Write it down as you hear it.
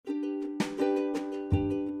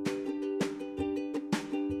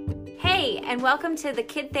Hey, and welcome to the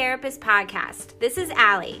Kid Therapist Podcast. This is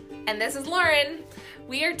Allie. And this is Lauren.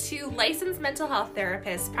 We are two licensed mental health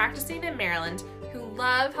therapists practicing in Maryland who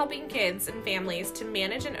love helping kids and families to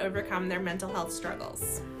manage and overcome their mental health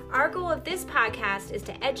struggles. Our goal of this podcast is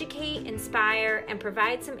to educate, inspire, and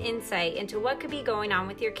provide some insight into what could be going on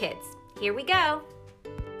with your kids. Here we go.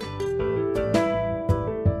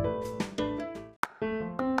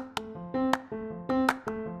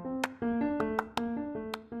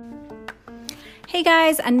 Hey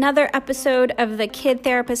guys, another episode of the Kid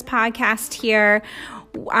Therapist Podcast here.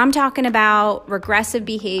 I'm talking about regressive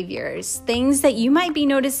behaviors, things that you might be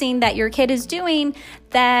noticing that your kid is doing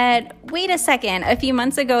that, wait a second, a few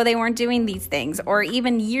months ago they weren't doing these things, or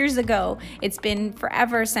even years ago. It's been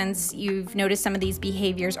forever since you've noticed some of these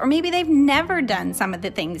behaviors, or maybe they've never done some of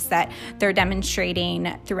the things that they're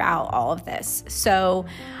demonstrating throughout all of this. So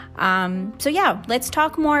yeah, let's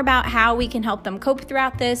talk more about how we can help them cope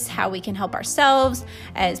throughout this, how we can help ourselves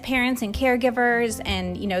as parents and caregivers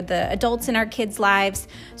and, the adults in our kids' lives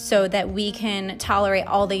so that we can tolerate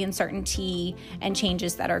all the uncertainty and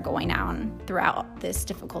changes that are going on throughout this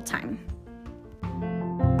difficult time.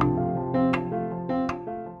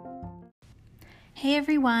 Hey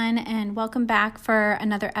everyone, and welcome back for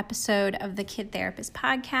another episode of the Kid Therapist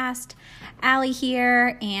Podcast. Allie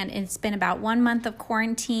here, and it's been about 1 month of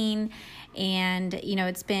quarantine, and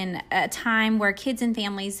it's been a time where kids and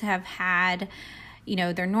families have had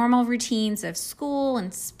their normal routines of school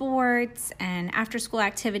and sports and after school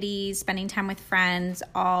activities, spending time with friends,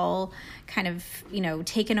 all kind of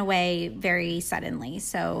taken away very suddenly.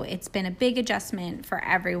 So it's been a big adjustment for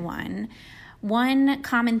everyone. One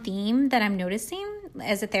common theme that I'm noticing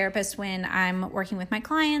as a therapist when I'm working with my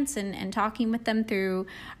clients and talking with them through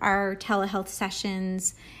our telehealth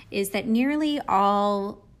sessions is that nearly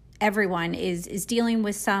everyone is dealing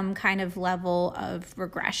with some kind of level of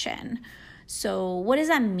regression. So what does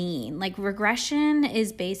that mean? Like, regression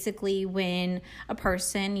is basically when a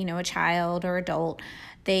person, a child or adult,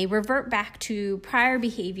 they revert back to prior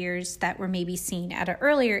behaviors that were maybe seen at an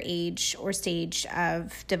earlier age or stage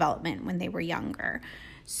of development when they were younger.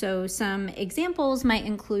 So some examples might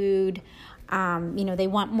include, they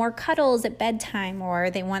want more cuddles at bedtime, or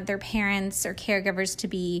they want their parents or caregivers to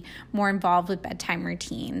be more involved with bedtime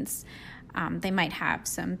routines. They might have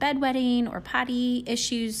some bedwetting or potty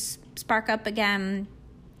issues spark up again,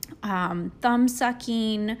 thumb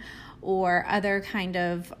sucking, or other kind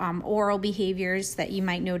of oral behaviors that you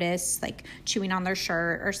might notice, like chewing on their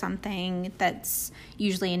shirt or something. That's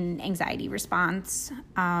usually an anxiety response.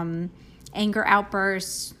 Anger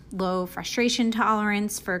outbursts, low frustration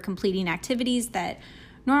tolerance for completing activities that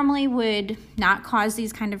normally would not cause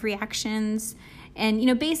these kind of reactions.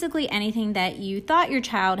 And, basically anything that you thought your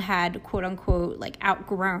child had, quote unquote, like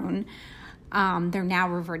outgrown, they're now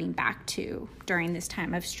reverting back to during this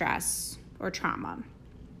time of stress or trauma.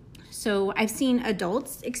 So I've seen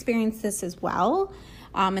adults experience this as well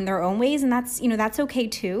in their own ways, and that's okay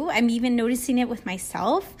too. I'm even noticing it with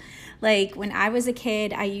myself. Like when I was a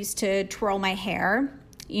kid, I used to twirl my hair,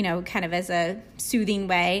 kind of as a soothing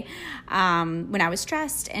way when I was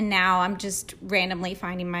stressed, and now I'm just randomly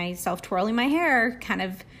finding myself twirling my hair kind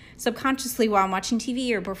of subconsciously while I'm watching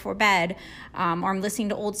TV or before bed, or I'm listening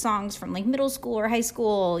to old songs from like middle school or high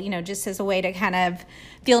school, just as a way to kind of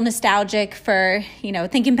feel nostalgic for,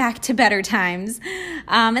 thinking back to better times.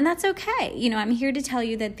 And that's okay. I'm here to tell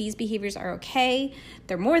you that these behaviors are okay.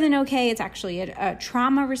 They're more than okay. It's actually a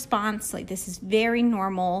trauma response. Like, this is very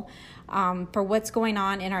normal for what's going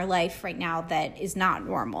on in our life right now that is not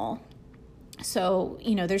normal. So,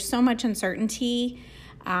 there's so much uncertainty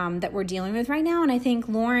that we're dealing with right now. And I think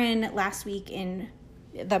Lauren last week in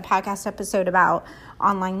the podcast episode about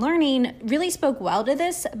online learning really spoke well to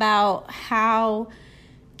this, about how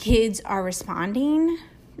kids are responding,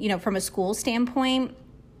 from a school standpoint,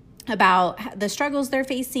 about the struggles they're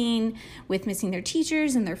facing with missing their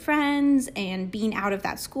teachers and their friends and being out of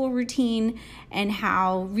that school routine, and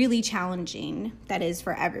how really challenging that is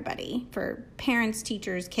for everybody, for parents,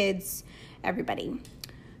 teachers, kids, everybody.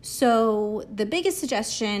 So the biggest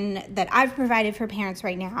suggestion that I've provided for parents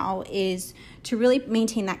right now is to really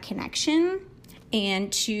maintain that connection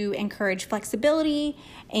and to encourage flexibility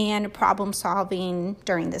and problem solving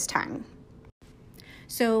during this time.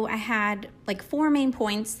 So I had like 4 main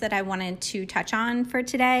points that I wanted to touch on for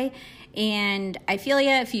today. And I feel you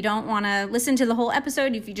if you don't want to listen to the whole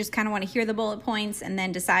episode, if you just kind of want to hear the bullet points and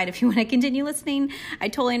then decide if you want to continue listening, I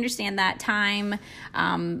totally understand that. Time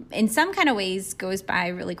in some kind of ways goes by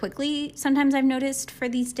really quickly. Sometimes I've noticed for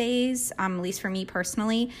these days, at least for me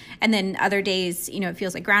personally. And then other days, it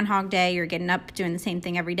feels like Groundhog Day. You're getting up doing the same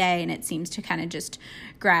thing every day, and it seems to kind of just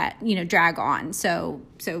drag on. So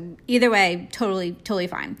either way, totally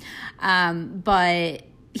fine. But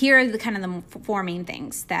here are the four main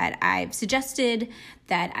things that I've suggested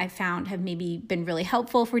that I found have maybe been really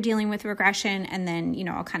helpful for dealing with regression. And then,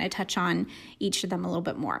 I'll kind of touch on each of them a little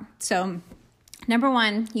bit more. So number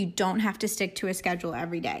one, you don't have to stick to a schedule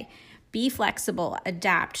every day. Be flexible,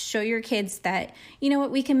 adapt, show your kids that,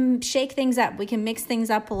 we can shake things up. We can mix things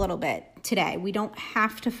up a little bit today. We don't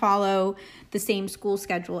have to follow the same school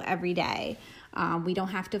schedule every day. We don't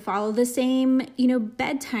have to follow the same,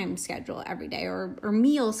 bedtime schedule every day or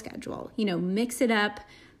meal schedule. Mix it up,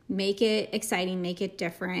 make it exciting, make it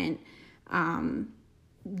different,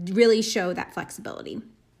 really show that flexibility.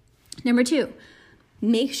 Number two,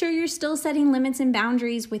 make sure you're still setting limits and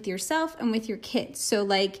boundaries with yourself and with your kids. So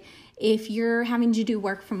if you're having to do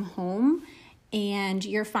work from home and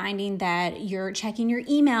you're finding that you're checking your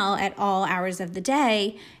email at all hours of the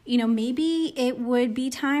day, maybe it would be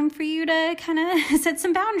time for you to kind of set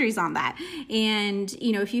some boundaries on that. And,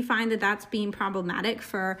 if you find that that's being problematic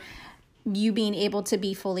for you being able to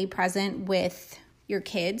be fully present with your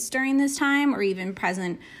kids during this time, or even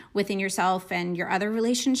present within yourself and your other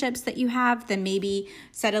relationships that you have, then maybe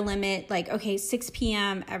set a limit 6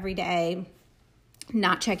 p.m. every day,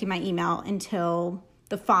 not checking my email until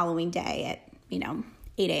the following day at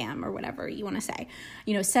 8 a.m. or whatever you want to say.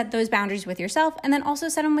 Set those boundaries with yourself, and then also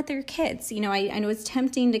set them with your kids. I know it's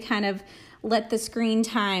tempting to kind of let the screen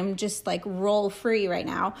time just roll free right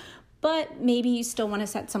now, but maybe you still want to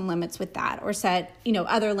set some limits with that, or set,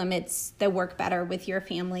 other limits that work better with your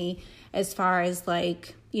family as far as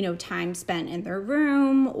time spent in their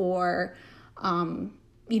room, or,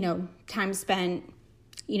 time spent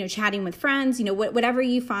chatting with friends, whatever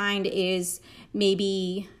you find is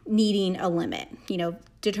maybe needing a limit,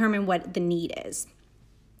 determine what the need is.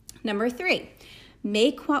 Number three,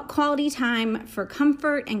 make quality time for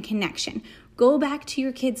comfort and connection. Go back to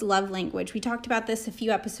your kids' love language. We talked about this a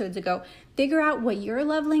few episodes ago. Figure out what your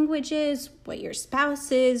love language is, what your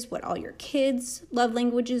spouse is, what all your kids' love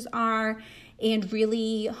languages are, and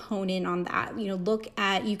really hone in on that.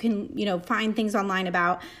 You can find things online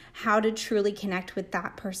about how to truly connect with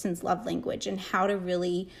that person's love language and how to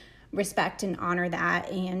really respect and honor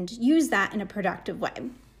that and use that in a productive way.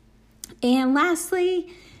 And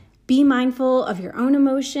lastly, be mindful of your own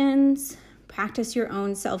emotions. Practice your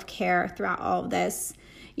own self-care throughout all of this.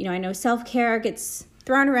 I know self-care gets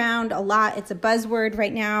thrown around a lot. It's a buzzword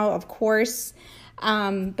right now, of course.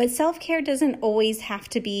 But self-care doesn't always have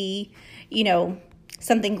to be,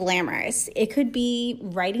 something glamorous. It could be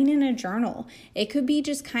writing in a journal. It could be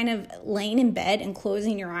just kind of laying in bed and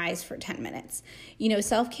closing your eyes for 10 minutes.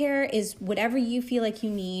 Self-care is whatever you feel like you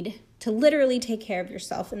need to literally take care of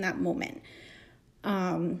yourself in that moment.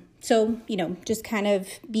 So just kind of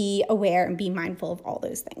be aware and be mindful of all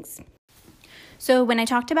those things. So when I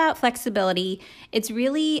talked about flexibility, it's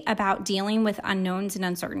really about dealing with unknowns and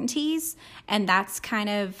uncertainties. And that's kind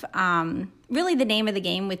of really the name of the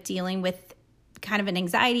game with dealing with kind of an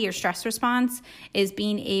anxiety or stress response, is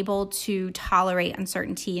being able to tolerate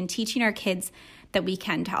uncertainty and teaching our kids that we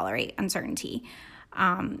can tolerate uncertainty.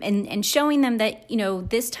 And showing them that,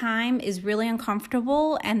 this time is really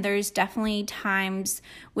uncomfortable, and there's definitely times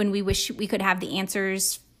when we wish we could have the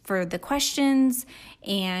answers for the questions,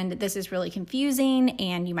 and this is really confusing,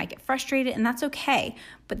 and you might get frustrated, and that's okay.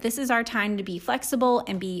 But this is our time to be flexible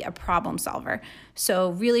and be a problem solver. So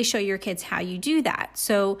really show your kids how you do that.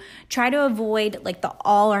 So try to avoid the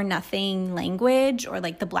all or nothing language, or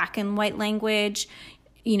the black and white language.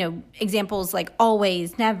 Examples like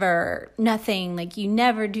always, never, nothing, you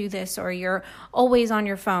never do this, or you're always on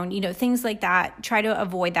your phone, things like that. Try to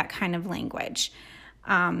avoid that kind of language.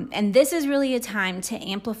 And this is really a time to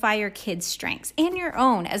amplify your kids' strengths and your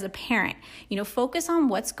own as a parent. Focus on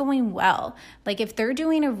what's going well. If they're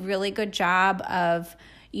doing a really good job of,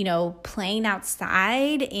 playing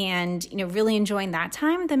outside and, really enjoying that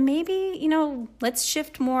time, then maybe, let's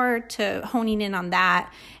shift more to honing in on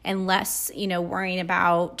that and less, worrying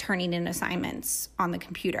about turning in assignments on the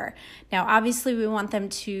computer. Now, obviously, we want them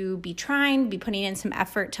to be trying, be putting in some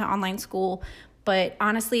effort to online school, but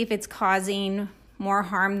honestly, if it's causing more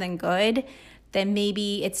harm than good, then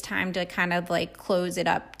maybe it's time to kind of close it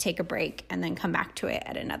up, take a break, and then come back to it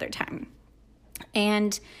at another time.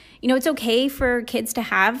 And, it's okay for kids to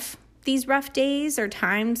have these rough days or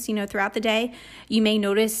times, throughout the day, you may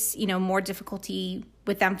notice, more difficulty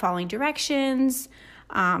with them following directions,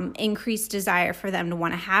 increased desire for them to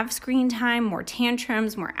want to have screen time, more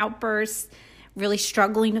tantrums, more outbursts, really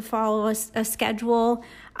struggling to follow a schedule.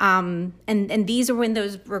 And these are when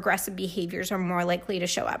those regressive behaviors are more likely to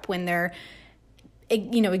show up, when they're,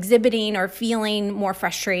 exhibiting or feeling more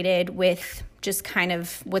frustrated with just kind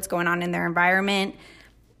of what's going on in their environment.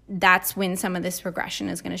 That's when some of this regression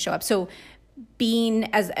is going to show up. So being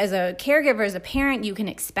as a caregiver, as a parent, you can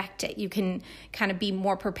expect it. You can kind of be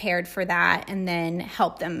more prepared for that and then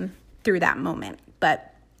help them through that moment.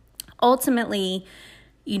 But ultimately,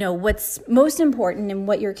 what's most important and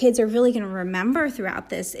what your kids are really going to remember throughout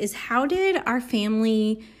this is, how did our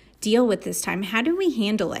family deal with this time? How do we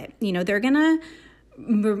handle it? They're going to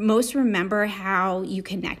most remember how you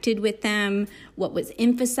connected with them, what was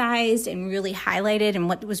emphasized and really highlighted, and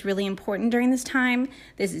what was really important during this time.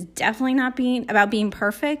 This is definitely not about being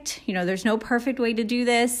perfect. There's no perfect way to do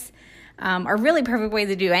this, or really perfect way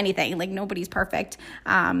to do anything. Like, nobody's perfect.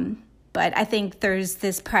 But I think there's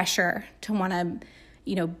this pressure to want to,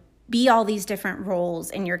 be all these different roles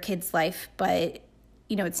in your kid's life. But,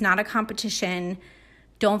 it's not a competition.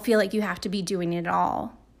 Don't feel like you have to be doing it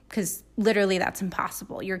all, because literally that's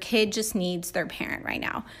impossible. Your kid just needs their parent right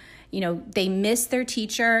now. They miss their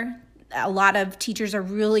teacher. A lot of teachers are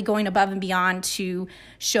really going above and beyond to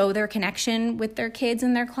show their connection with their kids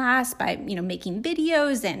in their class by, making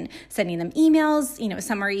videos and sending them emails.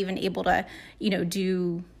 Some are even able to,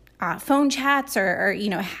 do phone chats or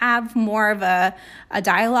have more of a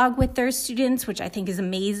dialogue with their students, which I think is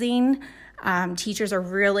amazing. Teachers are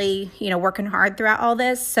really, working hard throughout all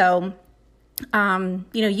this. So,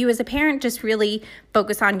 you as a parent, just really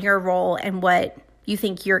focus on your role and what you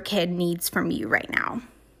think your kid needs from you right now.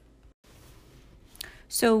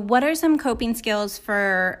 So what are some coping skills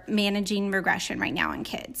for managing regression right now in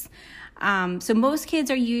kids? So most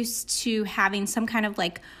kids are used to having some kind of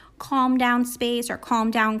calm down space or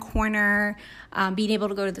calm down corner, being able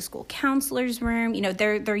to go to the school counselor's room.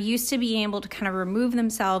 They're used to being able to kind of remove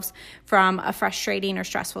themselves from a frustrating or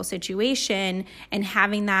stressful situation and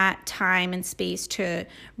having that time and space to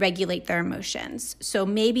regulate their emotions. So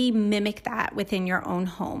maybe mimic that within your own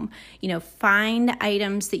home. Find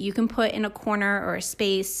items that you can put in a corner or a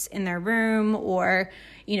space in their room, or,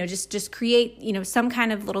 just create, some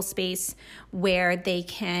kind of little space where they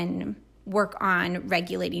can work on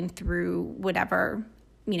regulating through whatever,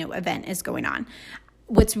 event is going on.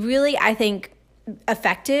 What's really, I think,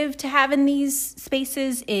 effective to have in these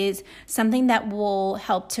spaces is something that will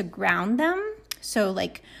help to ground them. So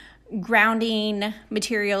grounding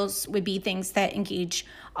materials would be things that engage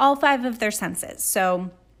all 5 of their senses.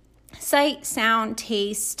 So sight, sound,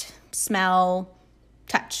 taste, smell,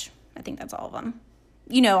 touch. I think that's all of them.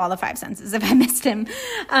 All the 5 senses if I missed him.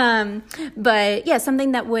 But yeah,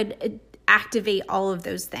 something that would activate all of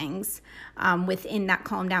those things within that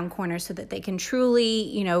calm down corner so that they can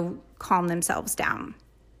truly, calm themselves down.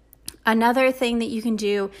 Another thing that you can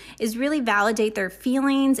do is really validate their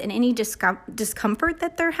feelings and any discomfort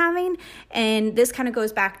that they're having. And this kind of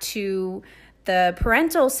goes back to the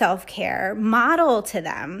parental self-care. Model to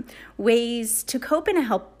them ways to cope in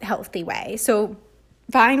a healthy way. So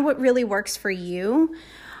find what really works for you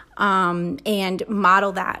and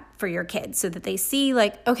model that for your kids so that they see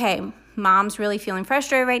okay, mom's really feeling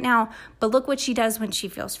frustrated right now, but look what she does when she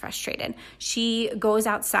feels frustrated. She goes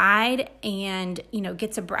outside and,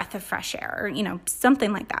 gets a breath of fresh air or,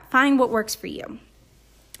 something like that. Find what works for you.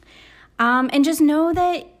 And just know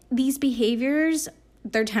that these behaviors,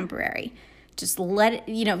 they're temporary. Just let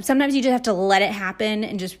it, sometimes you just have to let it happen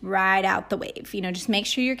and just ride out the wave. Just make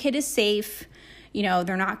sure your kid is safe.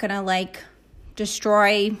 They're not going to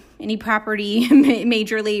destroy any property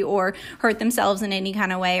majorly or hurt themselves in any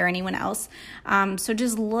kind of way or anyone else. So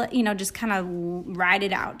just, just kind of ride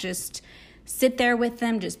it out. Just sit there with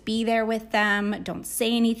them, just be there with them. Don't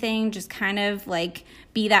say anything. Just kind of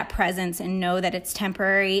be that presence and know that it's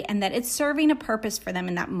temporary and that it's serving a purpose for them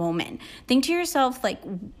in that moment. Think to yourself,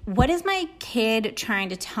 what is my kid trying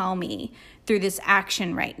to tell me through this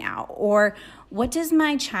action right now? Or what does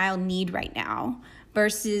my child need right now?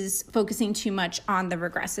 Versus focusing too much on the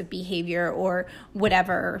regressive behavior or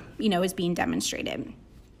whatever, is being demonstrated.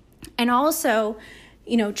 And also,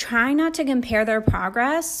 try not to compare their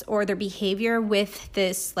progress or their behavior with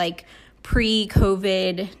this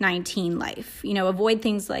pre-COVID-19 life. Avoid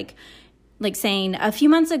things like saying a few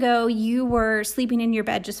months ago you were sleeping in your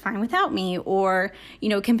bed just fine without me, or,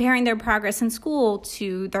 comparing their progress in school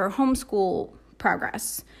to their homeschool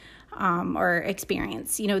progress. or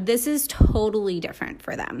experience. This is totally different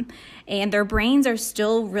for them. And their brains are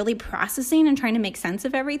still really processing and trying to make sense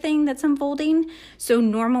of everything that's unfolding. So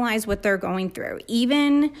normalize what they're going through.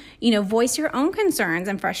 Even, voice your own concerns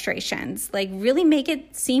and frustrations. Like, really make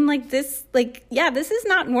it seem like this, this is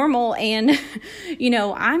not normal. And,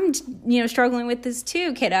 I'm, struggling with this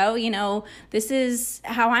too, kiddo. This is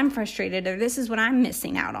how I'm frustrated, or this is what I'm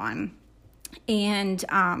missing out on. And,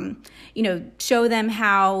 show them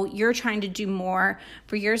how you're trying to do more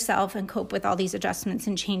for yourself and cope with all these adjustments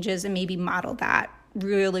and changes, and maybe model that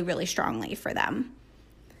really, really strongly for them.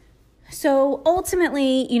 So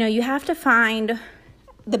ultimately, you have to find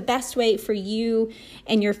the best way for you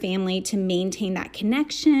and your family to maintain that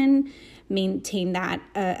connection, maintain that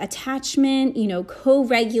attachment,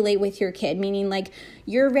 co-regulate with your kid, meaning like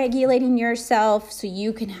you're regulating yourself so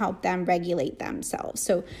you can help them regulate themselves.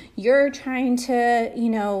 So you're trying to,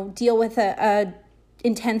 deal with a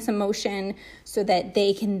intense emotion so that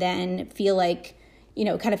they can then feel like,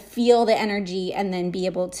 kind of feel the energy and then be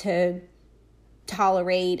able to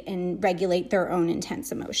tolerate and regulate their own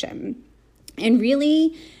intense emotion. And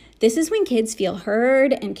really, this is when kids feel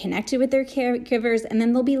heard and connected with their caregivers, and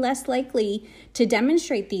then they'll be less likely to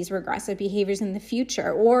demonstrate these regressive behaviors in the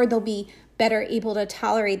future, or they'll be better able to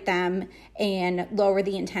tolerate them and lower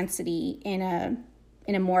the intensity in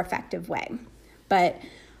a more effective way. But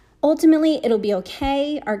ultimately, it'll be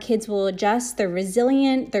okay. Our kids will adjust. They're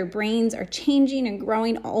resilient. Their brains are changing and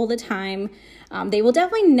growing all the time. They will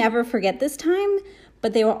definitely never forget this time,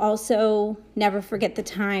 but they will also never forget the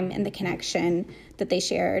time and the connection that they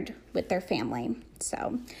shared with their family.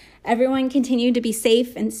 So everyone continue to be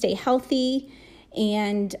safe and stay healthy.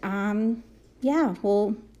 And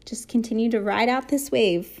we'll just continue to ride out this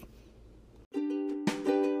wave.